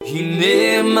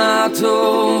הנה מה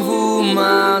טוב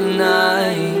ומה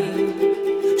נעים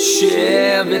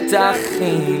שבת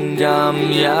אחים גם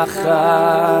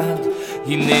יחד.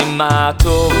 הנה מה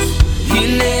טוב,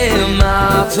 הנה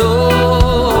מה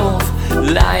טוב,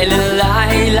 לילה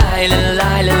לילה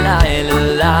לילה לילה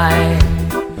לילה.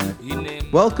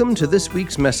 Welcome to this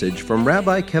week's message from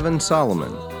Rabbi Kevin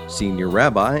Solomon, Senior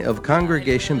Rabbi of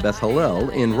Congregation Beth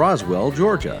Hallel in Roswell,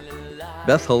 Georgia.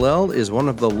 Beth Hallel is one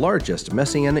of the largest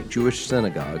Messianic Jewish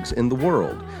synagogues in the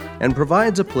world and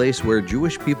provides a place where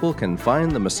Jewish people can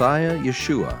find the Messiah,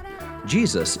 Yeshua,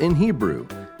 Jesus in Hebrew,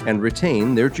 and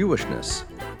retain their Jewishness.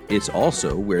 It's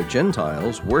also where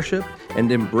Gentiles worship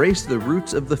and embrace the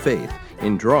roots of the faith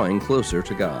in drawing closer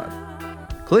to God.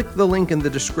 Click the link in the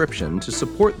description to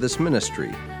support this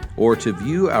ministry or to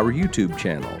view our YouTube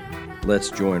channel.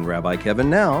 Let's join Rabbi Kevin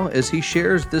now as he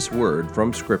shares this word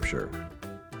from Scripture.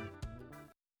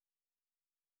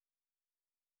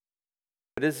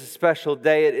 It is a special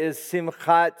day. It is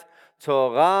Simchat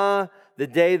Torah, the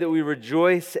day that we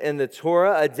rejoice in the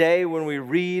Torah, a day when we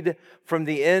read from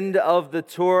the end of the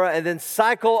Torah and then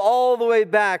cycle all the way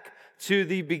back to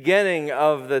the beginning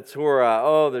of the Torah.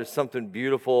 Oh, there's something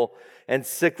beautiful and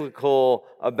cyclical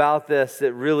about this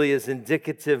that really is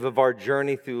indicative of our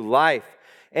journey through life.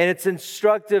 And it's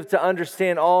instructive to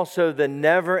understand also the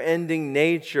never-ending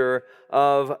nature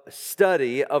of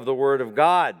study of the Word of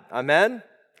God. Amen?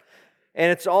 And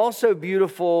it's also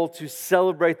beautiful to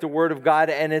celebrate the Word of God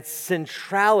and its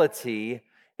centrality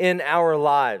in our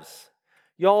lives.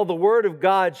 Y'all, the Word of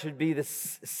God should be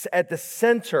at the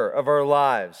center of our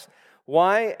lives.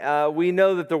 Why? We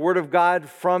know that the Word of God,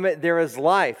 from it there is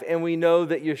life. And we know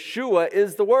that Yeshua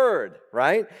is the Word,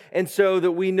 right? And so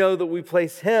that we know that we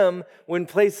place Him, when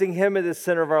placing Him at the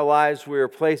center of our lives, we are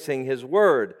placing His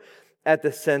Word at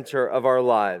the center of our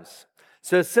lives.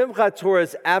 So Simchat Torah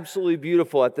is absolutely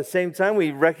beautiful. At the same time,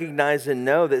 we recognize and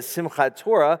know that Simchat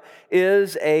Torah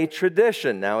is a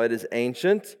tradition. Now, it is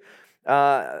ancient.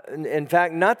 In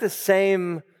fact, not the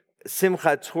same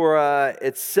Simchat Torah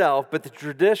itself, but the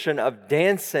tradition of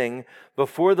dancing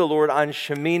before the Lord on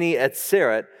Shemini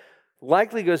Atzeret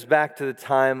likely goes back to the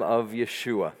time of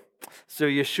Yeshua. So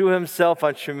Yeshua himself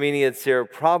on Shemini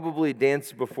Atzeret probably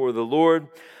danced before the Lord.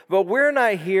 But we're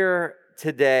not here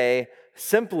today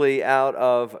simply out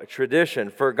of tradition.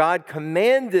 For God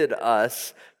commanded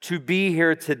us to be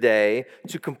here today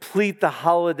to complete the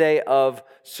holiday of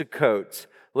Sukkot.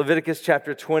 Leviticus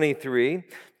chapter 23.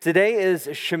 Today is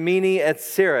Shemini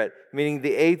Atzeret, meaning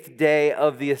the 8th day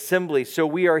of the assembly. So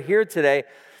we are here today,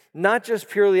 not just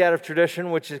purely out of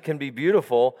tradition, which can be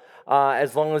beautiful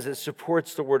as long as it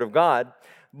supports the Word of God,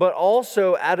 but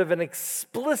also out of an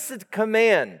explicit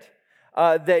command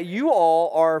that you all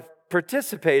are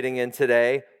participating in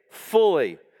today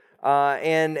fully.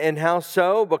 And how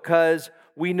so? Because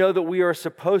we know that we are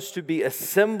supposed to be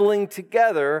assembling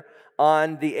together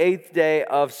on the 8th day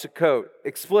of Sukkot,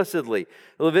 explicitly.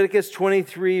 Leviticus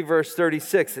 23, verse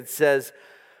 36, it says,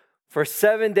 "For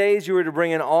 7 days you are to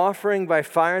bring an offering by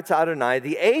fire to Adonai.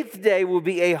 The 8th day will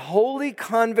be a holy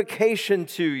convocation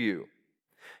to you.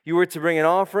 You are to bring an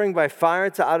offering by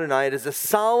fire to Adonai. It is a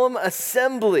solemn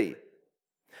assembly.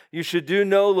 You should do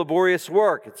no laborious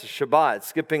work." It's a Shabbat,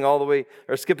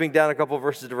 skipping down a couple of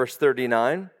verses to verse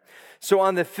 39. "So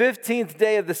on the 15th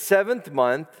day of the 7th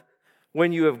month,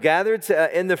 when you have gathered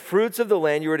in the fruits of the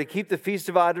land, you are to keep the feast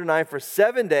of Adonai for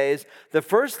 7 days. The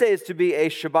first day is to be a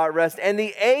Shabbat rest, and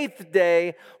the 8th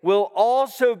day will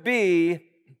also be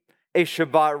a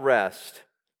Shabbat rest."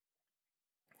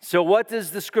 So what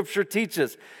does the Scripture teach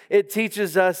us? It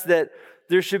teaches us that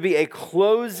there should be a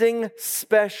closing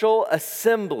special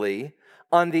assembly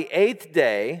on the 8th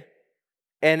day,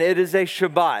 and it is a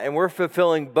Shabbat. And we're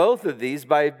fulfilling both of these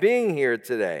by being here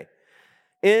today.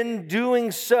 In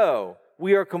doing so,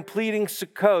 we are completing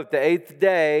Sukkot. The 8th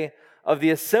day of the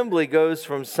assembly goes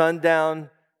from sundown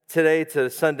today to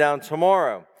sundown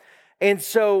tomorrow. And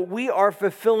so we are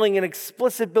fulfilling an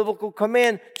explicit biblical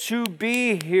command to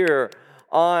be here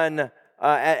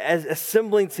as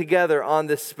assembling together on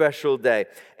this special day.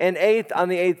 And on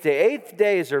the 8th day. 8th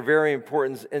days are very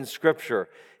important in Scripture.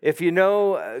 If you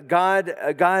know, God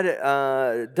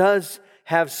does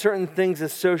have certain things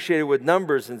associated with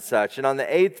numbers and such. And on the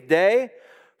 8th day,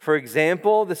 for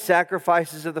example, the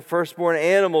sacrifices of the firstborn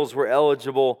animals were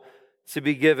eligible to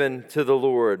be given to the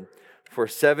Lord. For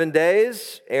 7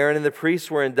 days, Aaron and the priests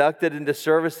were inducted into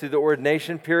service through the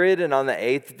ordination period, and on the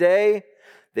 8th day,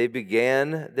 they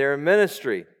began their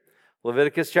ministry.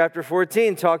 Leviticus chapter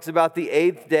 14 talks about the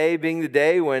 8th day being the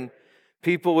day when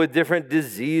people with different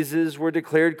diseases were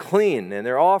declared clean and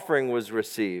their offering was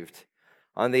received.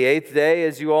 On the 8th day,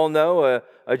 as you all know,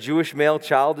 a Jewish male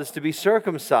child is to be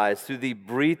circumcised through the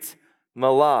Brit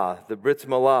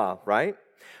Milah, right?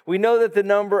 We know that the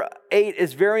number 8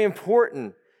 is very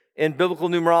important in biblical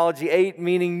numerology, 8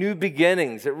 meaning new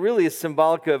beginnings. It really is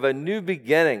symbolic of a new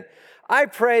beginning. I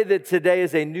pray that today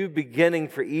is a new beginning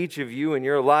for each of you in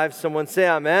your lives. Someone say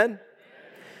amen.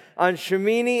 On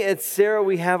Shemini Atzeret,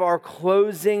 we have our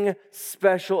closing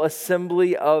special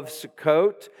assembly of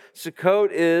Sukkot.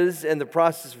 Sukkot is in the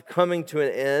process of coming to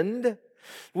an end.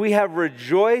 We have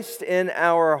rejoiced in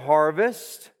our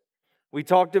harvest. We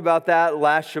talked about that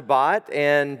last Shabbat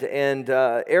and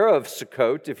Erev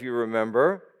Sukkot, if you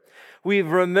remember.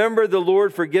 We've remembered the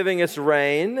Lord for giving us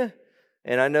rain.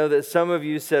 And I know that some of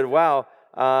you said, wow,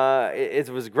 it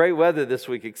was great weather this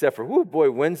week, except for,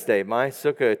 Wednesday. My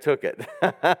sukkah took it.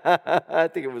 I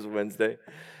think it was Wednesday.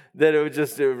 That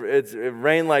it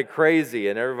rained like crazy.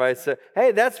 And everybody said,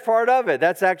 hey, that's part of it.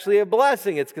 That's actually a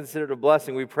blessing. It's considered a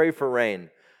blessing. We pray for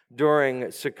rain during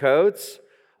Sukkot.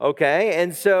 Okay,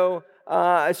 and so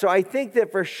I think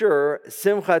that for sure,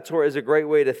 Simchat Torah is a great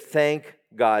way to thank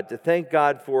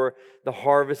God for the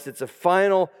harvest. It's a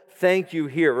final thank you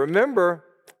here. Remember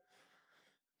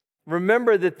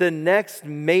that the next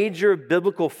major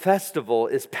biblical festival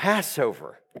is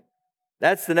Passover.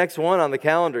 That's the next one on the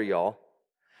calendar, y'all.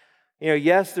 You know,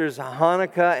 yes, there's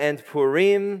Hanukkah and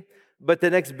Purim, but the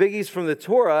next biggies from the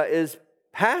Torah is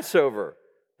Passover.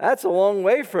 That's a long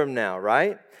way from now,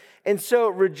 right? And so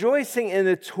rejoicing in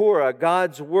the Torah,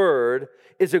 God's Word,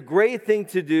 is a great thing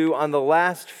to do on the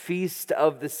last feast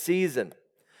of the season.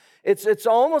 It's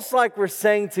almost like we're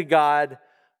saying to God,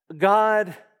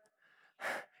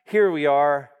 here we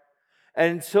are.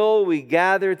 Until we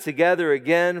gather together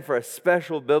again for a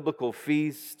special biblical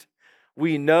feast,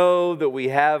 we know that we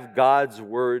have God's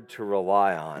Word to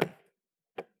rely on.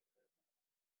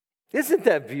 Isn't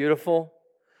that beautiful?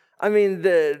 I mean,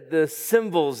 the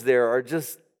symbols there are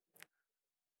just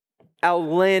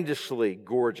outlandishly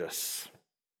gorgeous.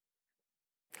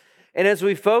 And as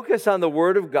we focus on the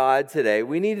Word of God today,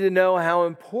 we need to know how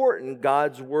important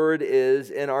God's Word is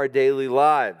in our daily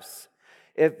lives.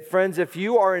 Friends, if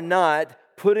you are not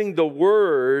putting the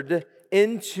Word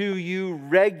into you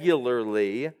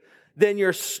regularly, then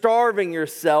you're starving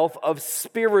yourself of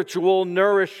spiritual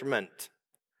nourishment.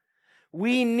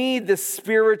 We need the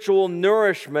spiritual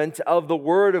nourishment of the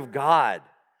Word of God.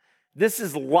 This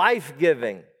is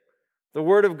life-giving. The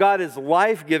Word of God is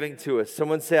life-giving to us.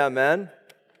 Someone say amen.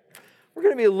 We're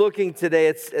going to be looking today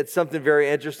at something very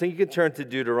interesting. You can turn to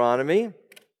Deuteronomy.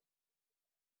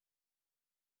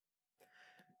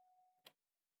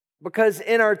 Because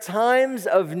in our times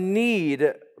of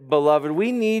need, beloved,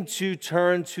 we need to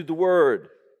turn to the Word.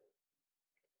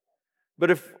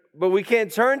 But we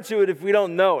can't turn to it if we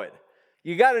don't know it.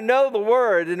 You got to know the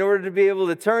Word in order to be able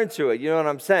to turn to it. You know what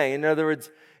I'm saying? In other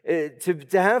words, to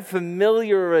have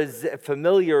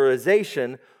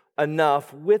familiarization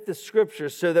enough with the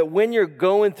Scriptures so that when you're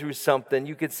going through something,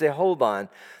 you could say, hold on,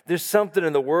 there's something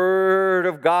in the Word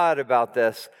of God about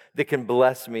this that can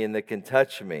bless me and that can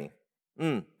touch me.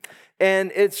 And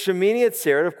it's Shemini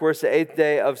Atzeret, of course, the 8th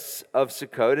day of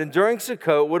Sukkot. And during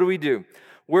Sukkot, what do?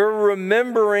 We're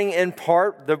remembering in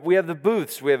part that we have the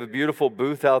booths. We have a beautiful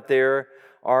booth out there,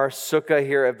 our sukkah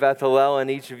here at Beth Hillel,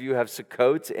 and each of you have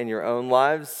Sukkot in your own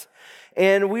lives.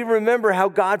 And we remember how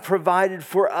God provided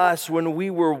for us when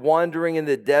we were wandering in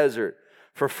the desert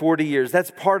for 40 years.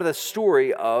 That's part of the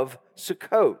story of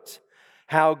Sukkot,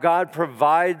 how God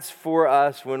provides for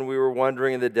us when we were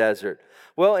wandering in the desert.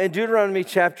 Well, in Deuteronomy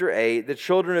chapter 8, the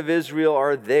children of Israel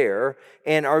are there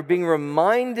and are being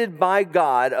reminded by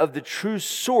God of the true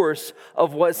source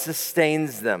of what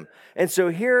sustains them. And so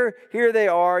here they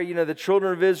are, the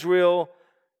children of Israel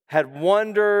had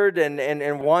wandered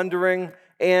and wandering.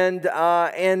 And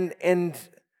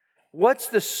what's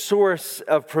the source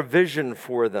of provision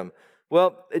for them?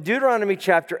 Well, Deuteronomy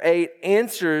chapter 8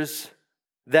 answers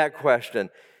that question.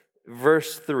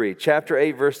 Verse 3, chapter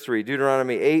 8, verse 3,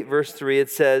 Deuteronomy 8, verse 3,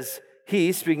 it says,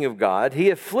 He, speaking of God,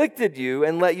 He afflicted you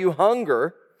and let you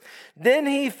hunger. Then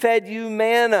He fed you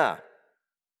manna,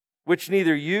 which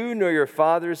neither you nor your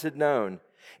fathers had known,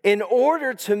 in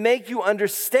order to make you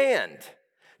understand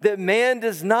that man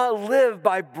does not live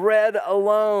by bread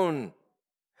alone,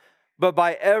 but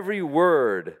by every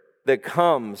word that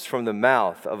comes from the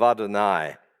mouth of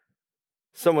Adonai.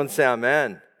 Someone say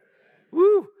amen.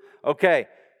 Woo! Okay.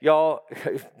 Y'all,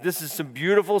 this is some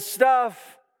beautiful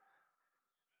stuff.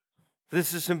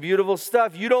 This is some beautiful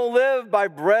stuff. You don't live by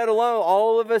bread alone.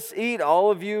 All of us eat.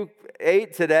 All of you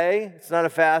ate today. It's not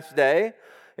a fast day.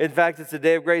 In fact, it's a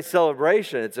day of great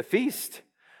celebration. It's a feast.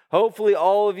 Hopefully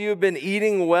all of you have been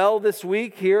eating well this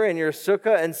week here in your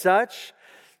sukkah and such.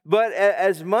 But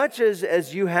as much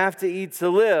as you have to eat to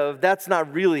live, that's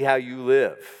not really how you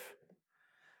live.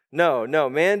 No,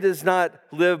 man does not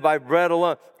live by bread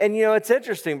alone. And it's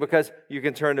interesting because you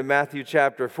can turn to Matthew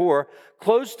chapter 4,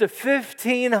 close to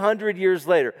 1,500 years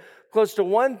later, close to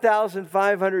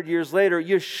 1,500 years later,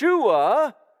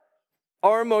 Yeshua,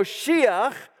 or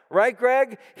Moshiach, right,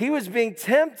 Greg? He was being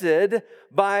tempted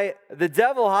by the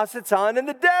devil, Hasatan, in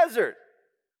the desert.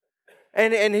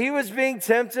 And he was being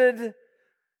tempted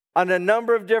on a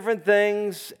number of different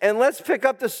things. And let's pick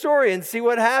up the story and see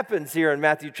what happens here in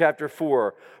Matthew chapter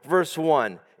 4, verse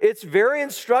 1. It's very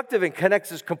instructive and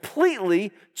connects us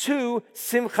completely to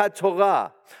Simchat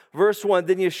Torah. Verse 1,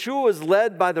 then Yeshua was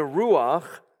led by the Ruach,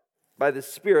 by the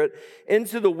Spirit,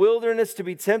 into the wilderness to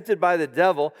be tempted by the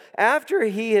devil. After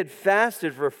he had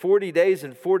fasted for 40 days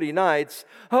and 40 nights,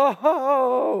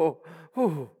 Yeshua,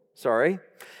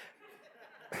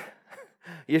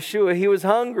 he was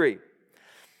hungry.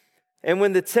 And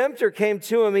when the tempter came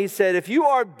to him, he said, if you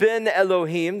are Ben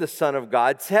Elohim, the Son of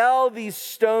God, tell these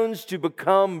stones to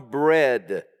become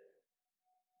bread.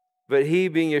 But he,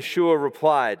 being Yeshua,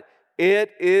 replied, it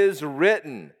is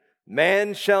written,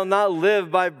 man shall not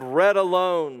live by bread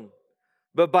alone,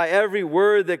 but by every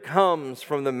word that comes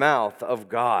from the mouth of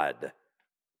God.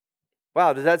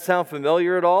 Wow, does that sound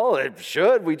familiar at all? It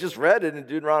should. We just read it in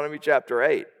Deuteronomy chapter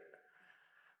 8.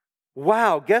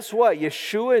 Wow, guess what?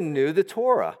 Yeshua knew the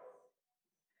Torah.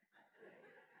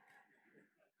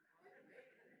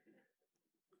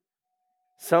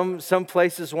 Some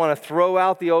places want to throw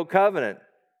out the old covenant.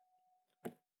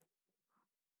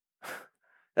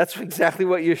 That's exactly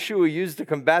what Yeshua used to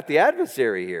combat the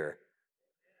adversary here.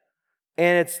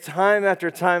 And it's time after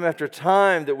time after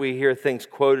time that we hear things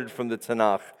quoted from the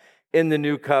Tanakh in the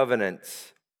new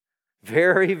covenant.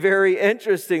 Very, very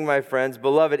interesting, my friends,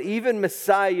 beloved. Even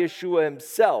Messiah Yeshua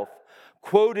himself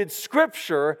quoted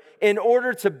scripture in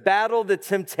order to battle the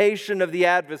temptation of the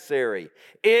adversary.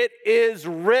 It is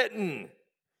written.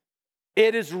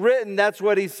 It is written, that's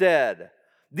what he said.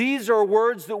 These are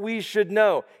words that we should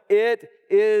know. It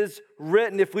is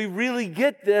written. If we really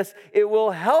get this, it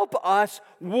will help us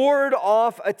ward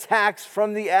off attacks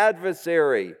from the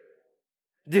adversary.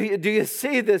 Do you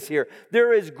see this here?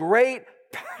 There is great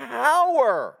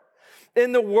power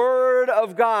in the Word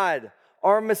of God.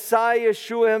 Our Messiah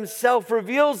Yeshua himself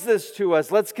reveals this to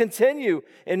us. Let's continue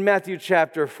in Matthew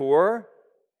chapter 4,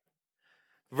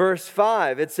 verse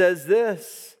 5. It says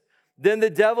this. Then the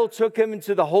devil took him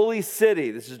into the holy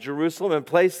city, this is Jerusalem, and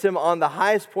placed him on the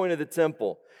highest point of the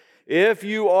temple. If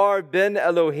you are Ben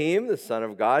Elohim, the Son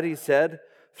of God, he said,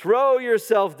 throw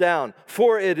yourself down,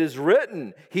 for it is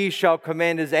written, he shall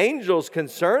command his angels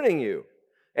concerning you,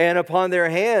 and upon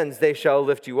their hands they shall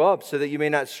lift you up, so that you may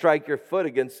not strike your foot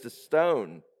against a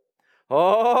stone.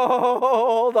 Oh,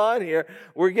 hold on here.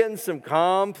 We're getting some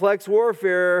complex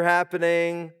warfare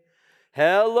happening.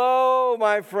 Hello,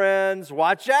 my friends.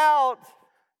 Watch out.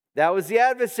 That was the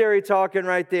adversary talking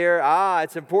right there.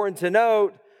 It's important to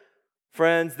note,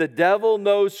 friends, the devil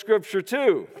knows Scripture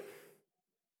too.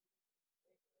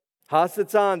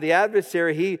 Hasatan, the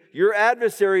adversary, your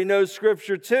adversary knows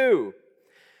Scripture too.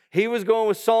 He was going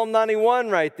with Psalm 91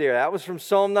 right there. That was from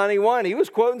Psalm 91. He was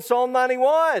quoting Psalm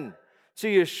 91 to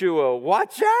Yeshua.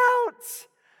 Watch out.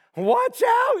 Watch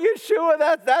out, Yeshua.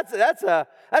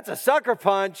 That's a sucker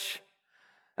punch.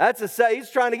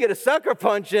 He's trying to get a sucker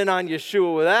punch in on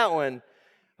Yeshua with that one.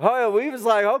 Oh, he was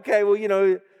like, okay, well,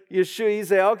 Yeshua, he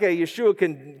said, okay, Yeshua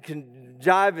can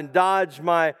jive and dodge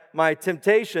my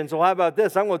temptations. Well, how about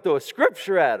this? I'm going to throw a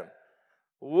scripture at him.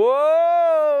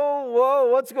 Whoa,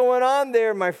 what's going on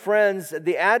there, my friends?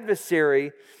 The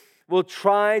adversary will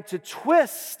try to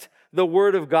twist the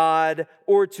Word of God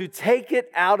or to take it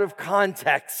out of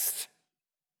context.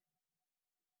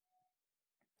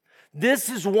 This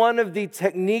is one of the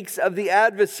techniques of the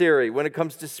adversary when it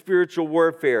comes to spiritual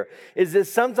warfare, is that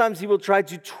sometimes he will try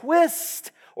to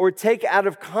twist or take out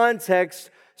of context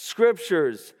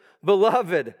scriptures.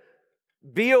 Beloved,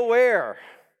 be aware.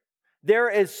 There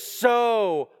is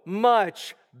so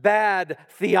much bad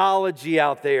theology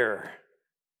out there.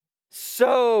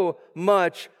 So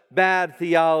much bad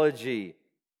theology.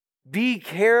 Be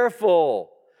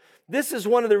careful. This is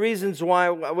one of the reasons why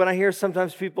when I hear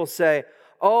sometimes people say,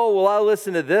 oh, well, I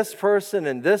listen to this person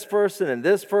and this person and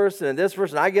this person and this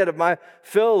person. I get my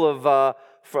fill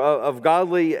of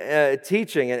godly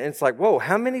teaching. And it's like, whoa,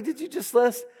 how many did you just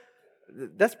list?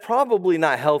 That's probably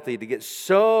not healthy to get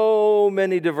so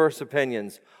many diverse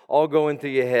opinions all going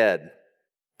through your head.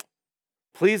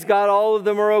 Please God, all of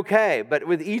them are okay. But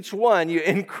with each one, you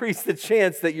increase the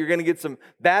chance that you're going to get some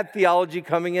bad theology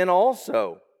coming in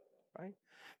also. Right?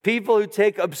 People who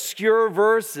take obscure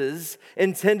verses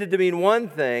intended to mean one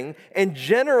thing and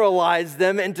generalize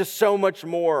them into so much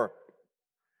more.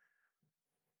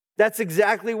 That's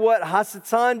exactly what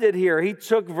Hasatan did here. He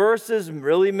took verses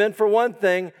really meant for one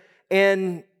thing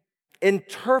and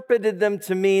interpreted them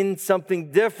to mean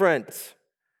something different.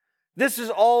 This is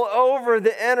all over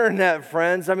the internet,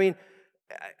 friends. I mean,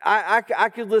 I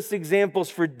could list examples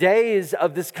for days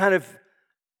of this kind of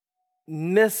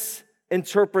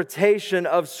misinterpretation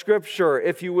of Scripture,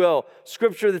 if you will.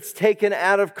 Scripture that's taken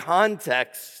out of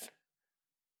context.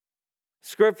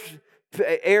 Scripture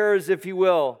errors, if you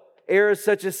will. Errors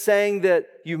such as saying that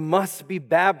you must be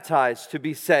baptized to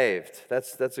be saved.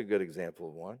 That's a good example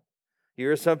of one. You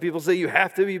hear some people say you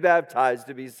have to be baptized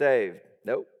to be saved.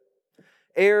 Nope.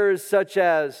 Errors such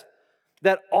as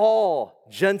that all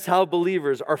Gentile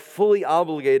believers are fully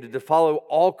obligated to follow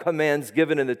all commands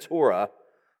given in the Torah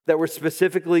that were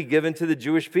specifically given to the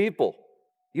Jewish people.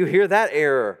 You hear that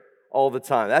error all the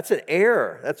time. That's an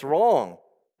error. That's wrong.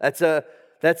 That's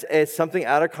something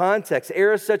out of context.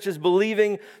 Errors such as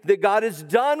believing that God is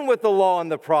done with the law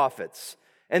and the prophets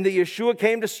and that Yeshua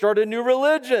came to start a new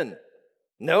religion.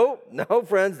 No,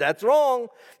 friends, that's wrong.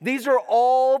 These are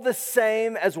all the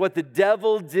same as what the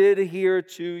devil did here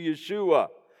to Yeshua.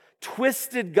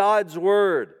 Twisted God's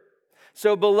word.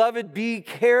 So, beloved, be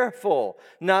careful.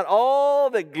 Not all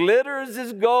that glitters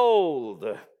is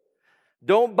gold.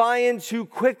 Don't buy in too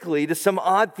quickly to some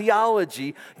odd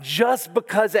theology just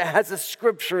because it has a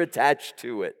scripture attached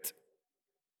to it.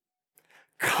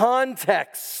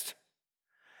 Context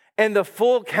and the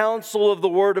full counsel of the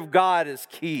Word of God is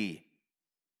key.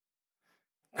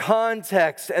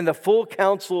 Context and the full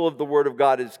counsel of the Word of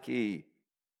God is key.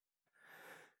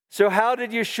 So how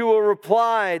did Yeshua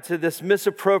reply to this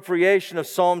misappropriation of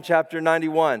Psalm chapter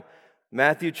 91?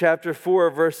 Matthew chapter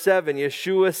 4, verse 7,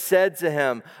 Yeshua said to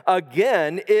him,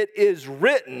 "Again, it is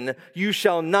written, you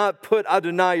shall not put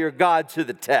Adonai your God to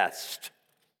the test."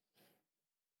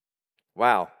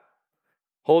 Wow.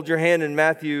 Hold your hand in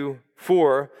Matthew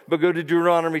 4, but go to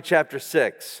Deuteronomy chapter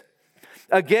 6.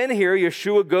 Again here,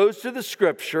 Yeshua goes to the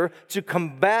scripture to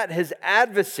combat his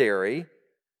adversary,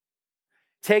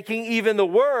 taking even the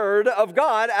word of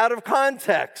God out of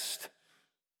context.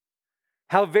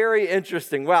 How very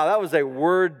interesting. Wow, that was a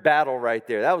word battle right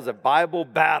there. That was a Bible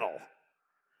battle.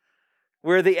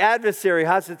 Where the adversary,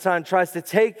 Hasatan, tries to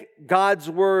take God's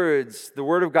words, the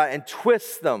word of God, and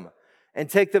twist them and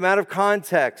take them out of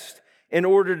context in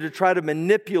order to try to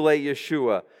manipulate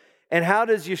Yeshua. And how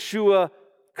does Yeshua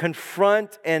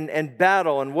confront and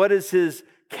battle? And what is his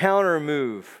counter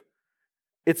move?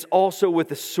 It's also with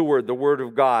the sword, the word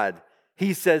of God.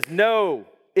 He says, "No,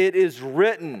 it is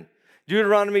written."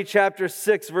 Deuteronomy chapter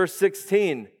 6, verse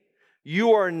 16.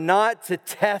 "You are not to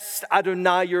test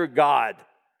Adonai your God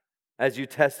as you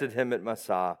tested him at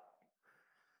Massah."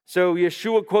 So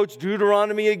Yeshua quotes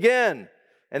Deuteronomy again.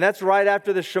 And that's right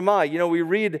after the Shema. You know, we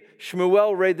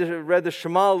Shmuel read the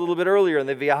Shema a little bit earlier in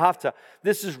the V'ahavta.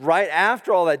 This is right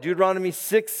after all that. Deuteronomy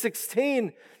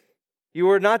 6:16. You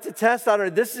are not to test Adonai.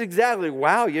 This is exactly,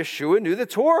 wow, Yeshua knew the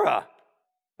Torah.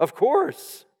 Of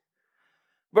course.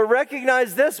 But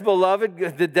recognize this,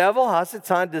 beloved, the devil,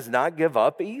 Hasatan, does not give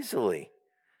up easily.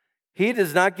 He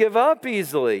does not give up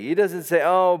easily. He doesn't say,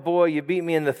 "Oh boy, you beat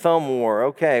me in the thumb war.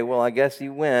 Okay, well, I guess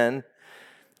you win."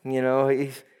 You know,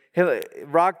 he'll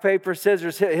rock, paper,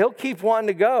 scissors. He'll keep wanting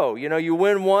to go. You know, you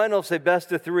win one, he'll say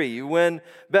best of three. You win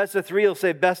best of three, he'll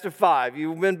say best of five.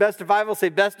 You win best of five, he'll say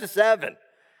best of seven.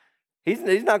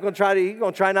 He's not going to try he's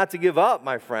going to try not to give up,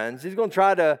 my friends. He's going to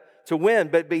try to win,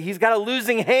 but he's got a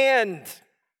losing hand.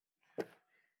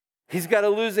 He's got a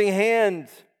losing hand.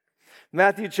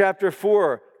 Matthew chapter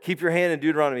 4. Keep your hand in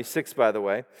Deuteronomy 6, by the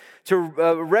way. To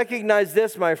recognize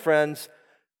this, my friends,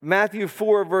 Matthew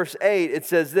 4, verse 8, it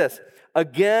says this.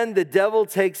 "Again, the devil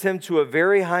takes him to a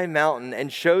very high mountain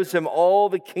and shows him all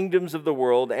the kingdoms of the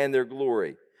world and their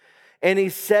glory. And he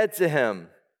said to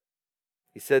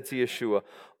Yeshua,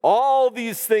 'All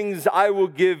these things I will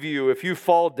give you if you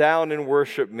fall down and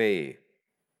worship me.'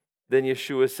 Then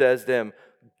Yeshua says to him,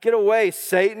 'Get away,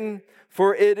 Satan,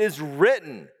 for it is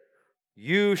written,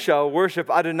 you shall worship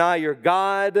Adonai your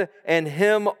God, and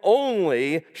him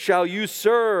only shall you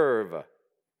serve.'"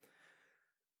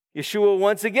 Yeshua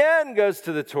once again goes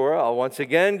to the Torah, once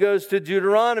again goes to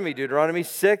Deuteronomy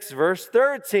 6, verse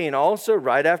 13, also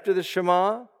right after the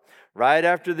Shema, right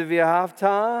after the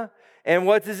V'ahavta. And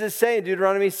what does it say in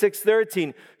Deuteronomy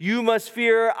 6:13? "You must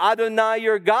fear Adonai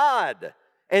your God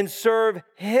and serve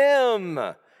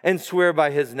him and swear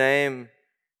by his name."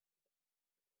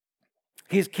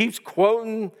 He keeps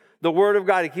quoting the Word of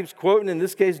God. He keeps quoting, in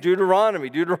this case, Deuteronomy,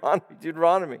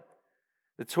 the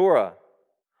Torah.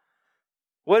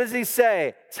 What does he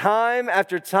say? Time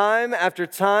after time after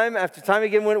time after time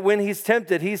again, when he's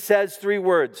tempted, he says three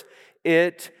words.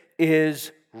 It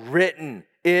is written.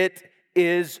 It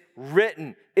is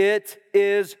written. It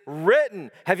is written.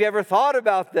 Have you ever thought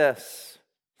about this?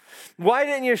 Why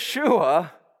didn't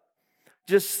Yeshua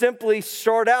just simply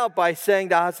start out by saying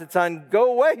to Hasatan,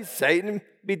 go away, Satan,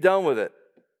 be done with it?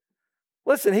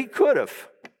 Listen, he could have.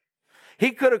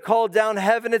 He could have called down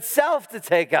heaven itself to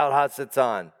take out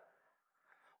Hasatan.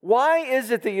 Why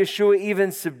is it that Yeshua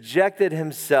even subjected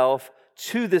himself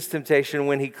to this temptation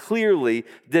when he clearly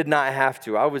did not have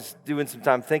to? I was doing some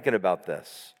time thinking about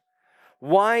this.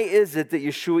 Why is it that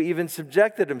Yeshua even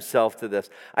subjected himself to this?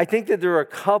 I think that there are a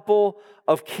couple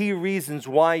of key reasons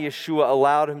why Yeshua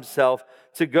allowed himself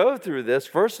to go through this.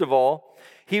 First of all,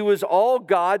 he was all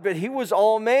God, but he was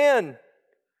all man.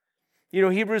 You know,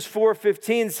 Hebrews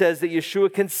 4:15 says that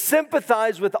Yeshua can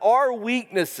sympathize with our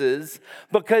weaknesses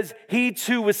because he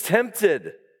too was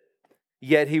tempted,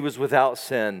 yet he was without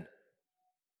sin.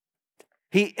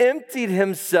 He emptied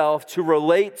himself to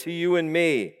relate to you and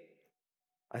me.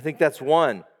 I think that's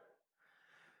one.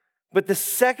 But the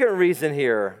second reason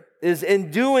here is in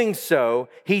doing so,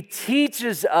 he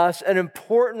teaches us an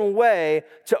important way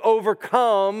to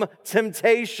overcome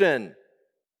temptation.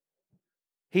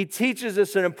 He teaches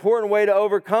us an important way to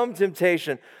overcome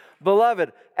temptation.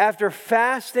 Beloved, after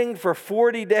fasting for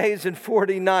 40 days and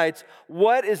 40 nights,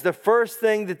 what is the first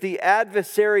thing that the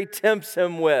adversary tempts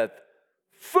him with?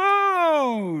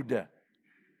 Food!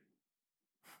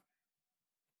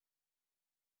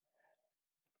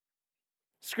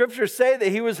 Scriptures say that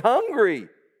he was hungry.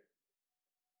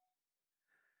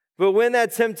 But when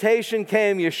that temptation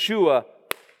came, Yeshua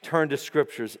turned to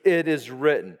Scriptures. It is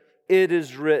written. It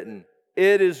is written.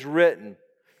 It is written.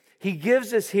 He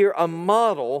gives us here a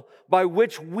model by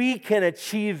which we can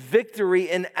achieve victory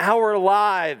in our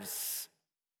lives.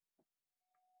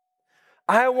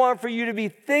 I want for you to be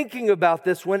thinking about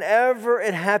this whenever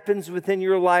it happens within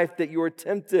your life that you are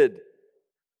tempted,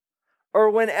 or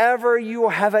whenever you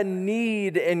have a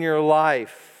need in your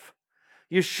life.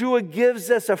 Yeshua gives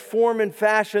us a form and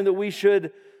fashion that we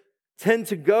should tend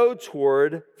to go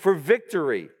toward for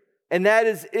victory. And that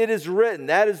is, it is written.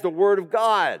 That is the Word of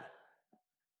God.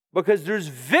 Because there's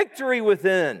victory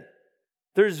within.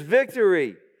 There's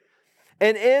victory.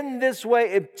 And in this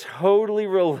way, it totally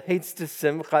relates to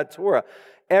Simchat Torah.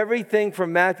 Everything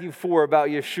from Matthew 4 about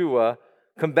Yeshua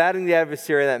combating the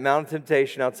adversary in that Mount of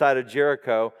Temptation outside of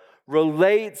Jericho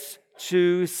relates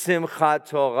to Simchat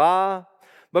Torah,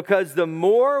 because the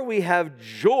more we have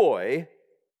joy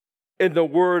in the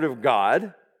Word of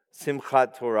God,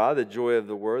 Simchat Torah, the joy of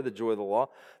the Word, the joy of the law,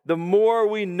 the more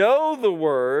we know the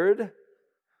Word,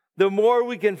 the more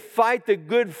we can fight the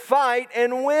good fight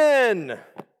and win.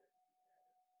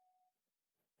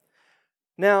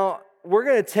 Now, we're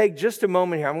going to take just a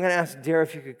moment here. I'm going to ask Dara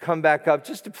if you could come back up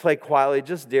just to play quietly,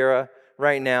 just Dara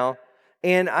right now.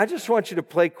 And I just want you to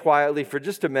play quietly for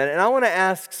just a minute. And I want to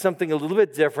ask something a little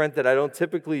bit different that I don't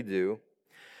typically do.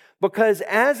 Because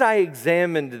as I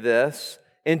examined this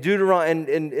in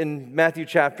in Matthew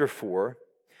chapter 4,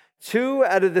 2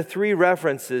 out of the 3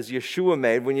 references Yeshua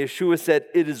made when Yeshua said,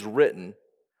 "It is written,"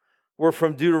 were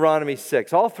from Deuteronomy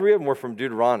 6. All 3 of them were from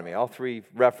Deuteronomy. All 3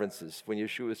 references when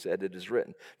Yeshua said, "It is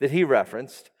written," that he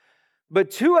referenced.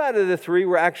 But 2 out of the 3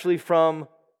 were actually from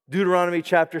Deuteronomy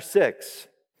chapter 6.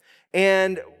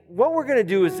 And what we're going to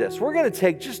do is this. We're going to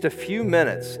take just a few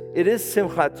minutes. It is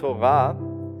Simchat Torah.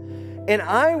 And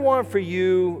I want for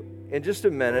you, in just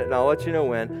a minute, and I'll let you know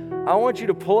when, I want you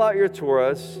to pull out your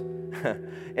Torahs,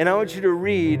 and I want you to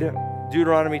read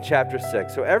Deuteronomy chapter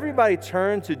 6. So everybody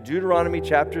turn to Deuteronomy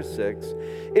chapter 6.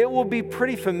 It will be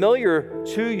pretty familiar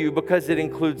to you because it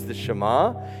includes the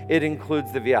Shema. It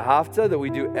includes the V'ahavta that we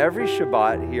do every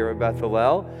Shabbat here at Beth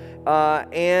Hillel.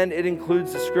 And it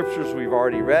includes the scriptures we've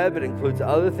already read, but it includes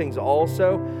other things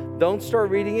also. Don't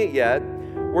start reading it yet.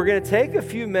 We're going to take a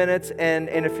few minutes, and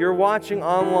if you're watching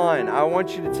online, I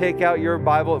want you to take out your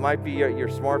Bible. It might be your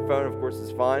smartphone, of course,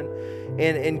 is fine.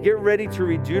 And get ready to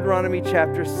read Deuteronomy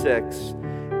chapter 6.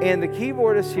 And the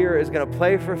keyboardist here is going to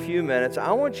play for a few minutes.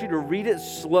 I want you to read it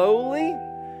slowly.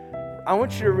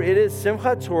 It is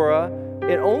Simchat Torah.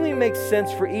 It only makes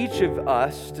sense for each of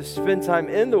us to spend time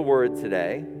in the Word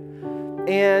today.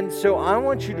 And so I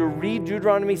want you to read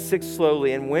Deuteronomy 6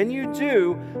 slowly. And when you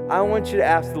do, I want you to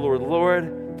ask the Lord,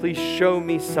 "Lord, please show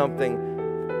me something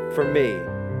for me."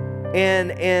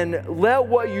 And let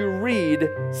what you read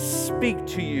speak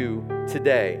to you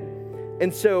today.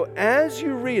 And so as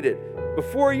you read it,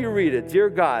 before you read it, dear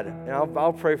God, and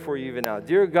I'll pray for you even now.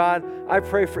 Dear God, I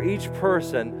pray for each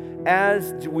person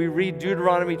as we read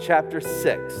Deuteronomy chapter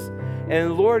 6.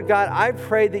 And Lord God, I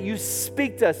pray that you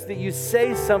speak to us, that you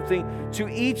say something to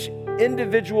each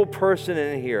individual person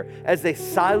in here as they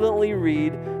silently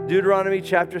read Deuteronomy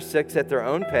chapter 6 at their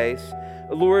own pace,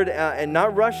 Lord, and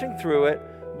not rushing through it,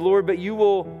 Lord, but you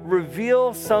will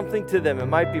reveal something to them. It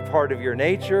might be part of your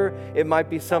nature. It might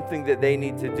be something that they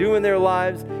need to do in their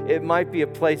lives. It might be a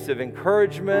place of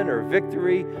encouragement or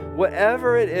victory.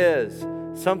 Whatever it is,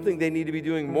 something they need to be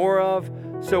doing more of.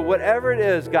 So whatever it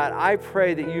is, God, I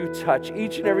pray that you touch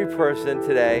each and every person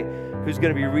today who's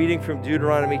going to be reading from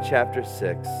Deuteronomy chapter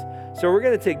 6. So we're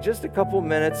going to take just a couple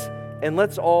minutes and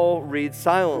let's all read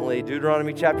silently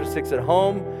Deuteronomy chapter 6 at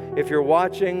home. If you're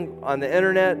watching on the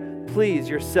internet, please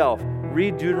yourself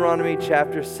read Deuteronomy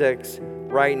chapter 6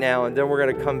 right now, and then we're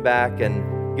going to come back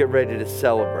and get ready to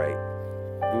celebrate.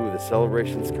 Ooh, the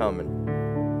celebration's coming.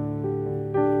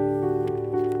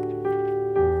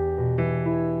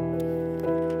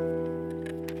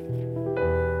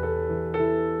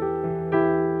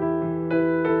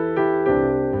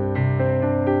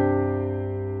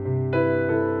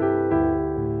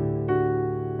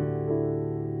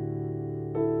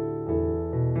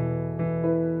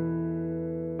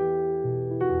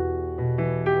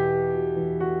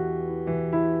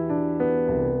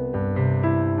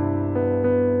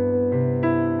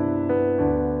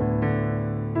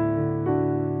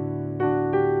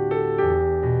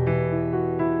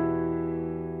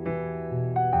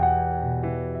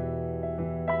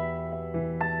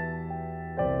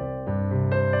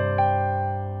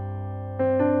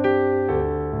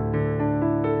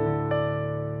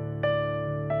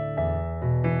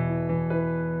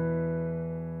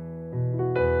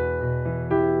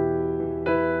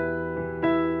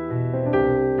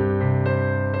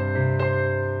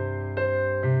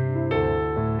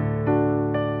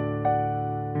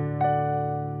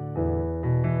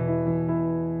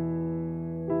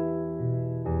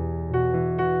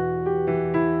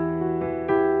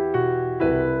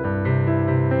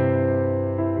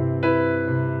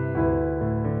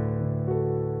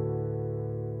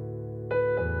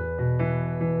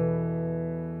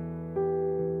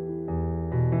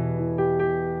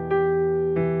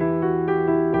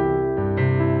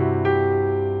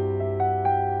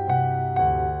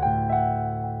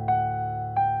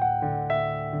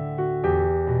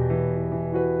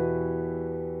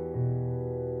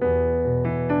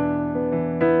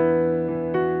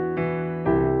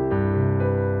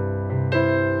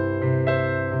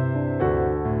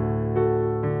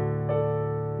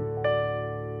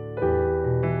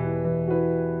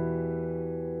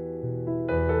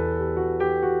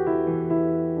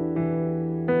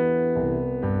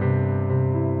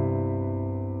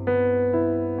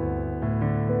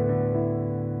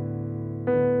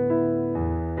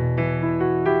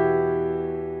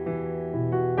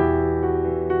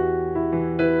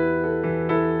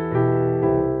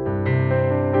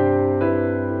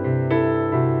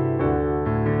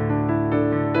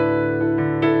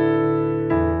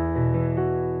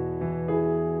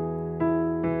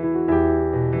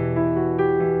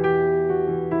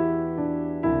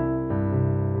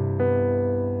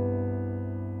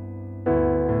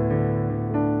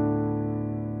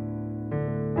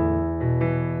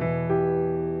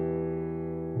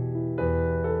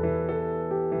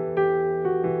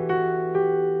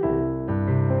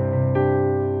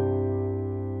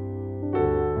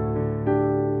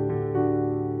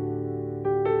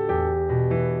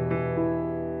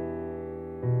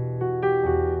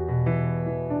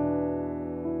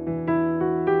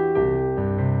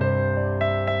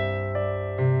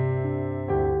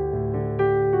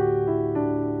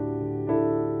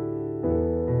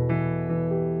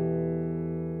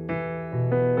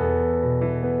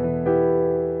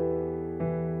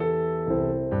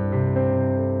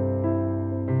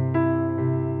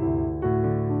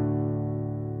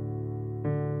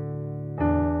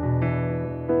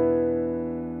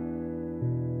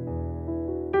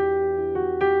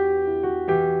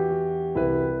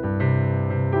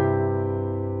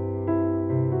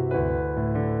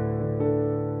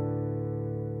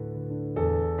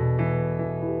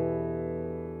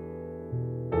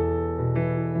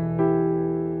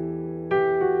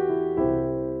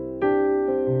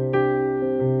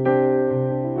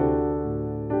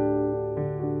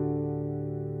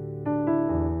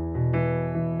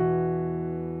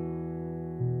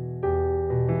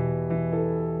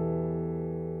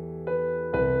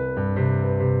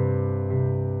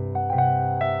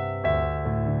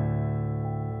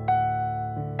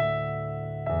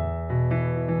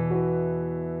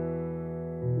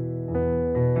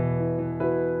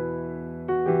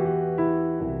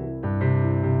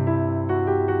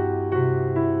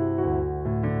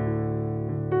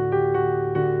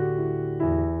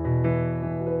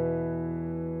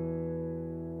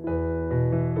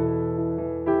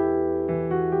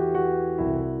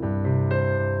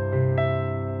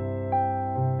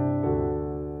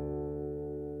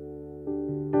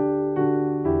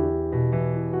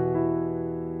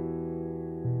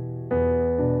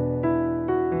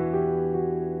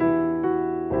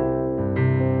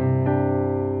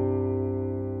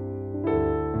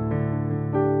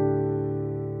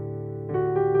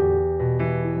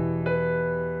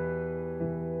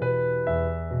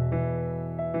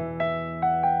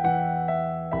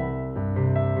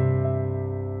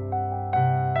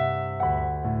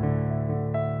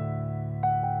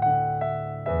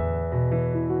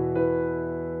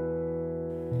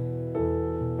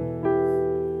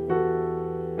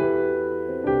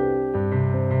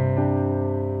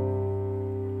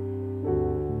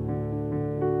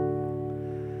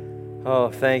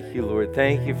 thank you, Lord.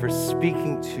 Thank you for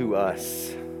speaking to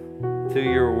us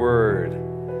through your word,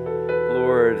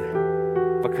 Lord,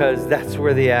 because that's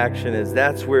where the action is.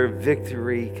 That's where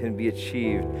victory can be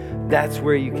achieved. That's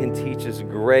where you can teach us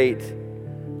great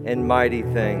and mighty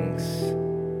things.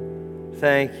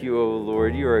 Thank you, O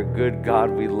Lord. You are a good God.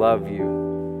 We love you.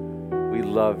 We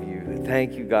love you.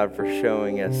 Thank you, God, for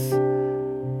showing us.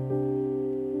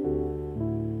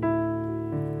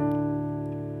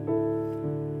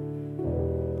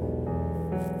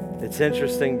 It's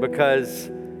interesting because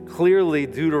clearly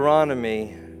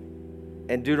Deuteronomy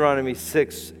and Deuteronomy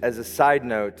 6, as a side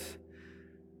note,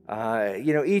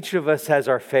 each of us has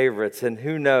our favorites, and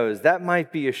who knows, that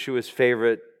might be Yeshua's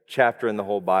favorite chapter in the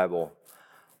whole Bible.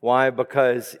 Why?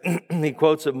 Because he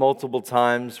quotes it multiple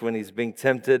times when he's being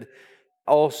tempted.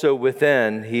 Also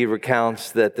within, he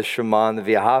recounts that the Shema and the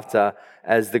V'ahavta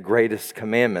as the greatest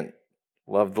commandment.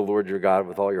 Love the Lord your God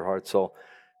with all your heart, soul,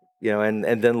 and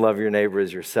then love your neighbor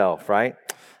as yourself, right?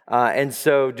 And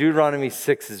so Deuteronomy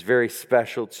 6 is very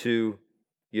special to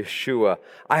Yeshua.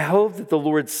 I hope that the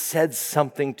Lord said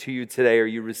something to you today, or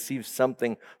you received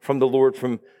something from the Lord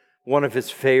from one of his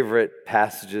favorite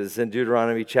passages in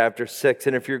Deuteronomy chapter 6.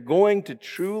 And if you're going to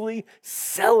truly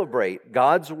celebrate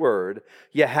God's word,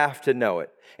 you have to know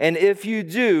it. And if you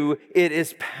do, it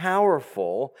is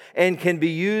powerful and can be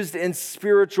used in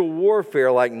spiritual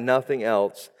warfare like nothing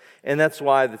else. And that's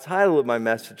why the title of my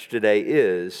message today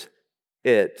is,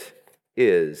 It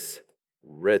Is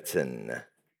Written.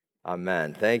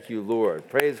 Amen. Thank you, Lord.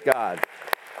 Praise God.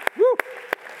 Woo!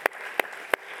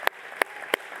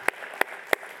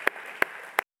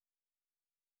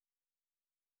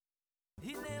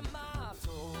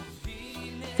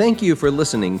 Thank you for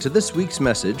listening to this week's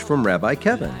message from Rabbi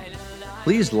Kevin.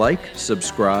 Please like,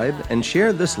 subscribe, and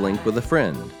share this link with a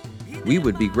friend. We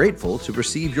would be grateful to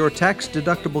receive your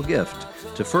tax-deductible gift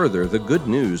to further the good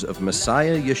news of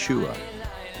Messiah Yeshua.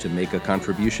 To make a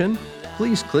contribution,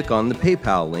 please click on the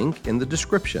PayPal link in the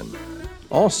description.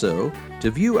 Also, to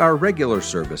view our regular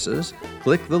services,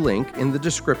 click the link in the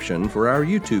description for our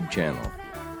YouTube channel.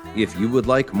 If you would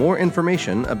like more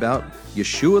information about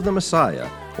Yeshua the Messiah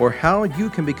or how you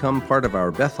can become part of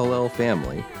our Beth Hallel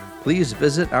family, please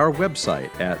visit our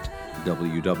website at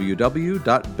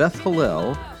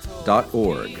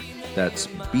www.bethhallel.org. That's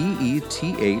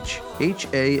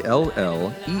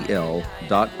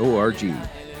BETHHALLEL.org.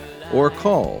 Or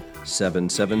call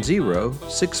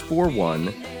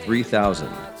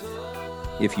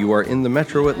 770-641-3000. If you are in the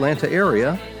metro Atlanta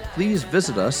area, please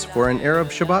visit us for an Arab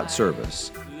Shabbat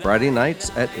service, Friday nights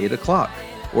at 8 o'clock,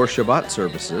 or Shabbat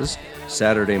services,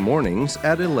 Saturday mornings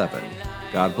at 11.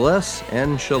 God bless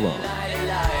and shalom.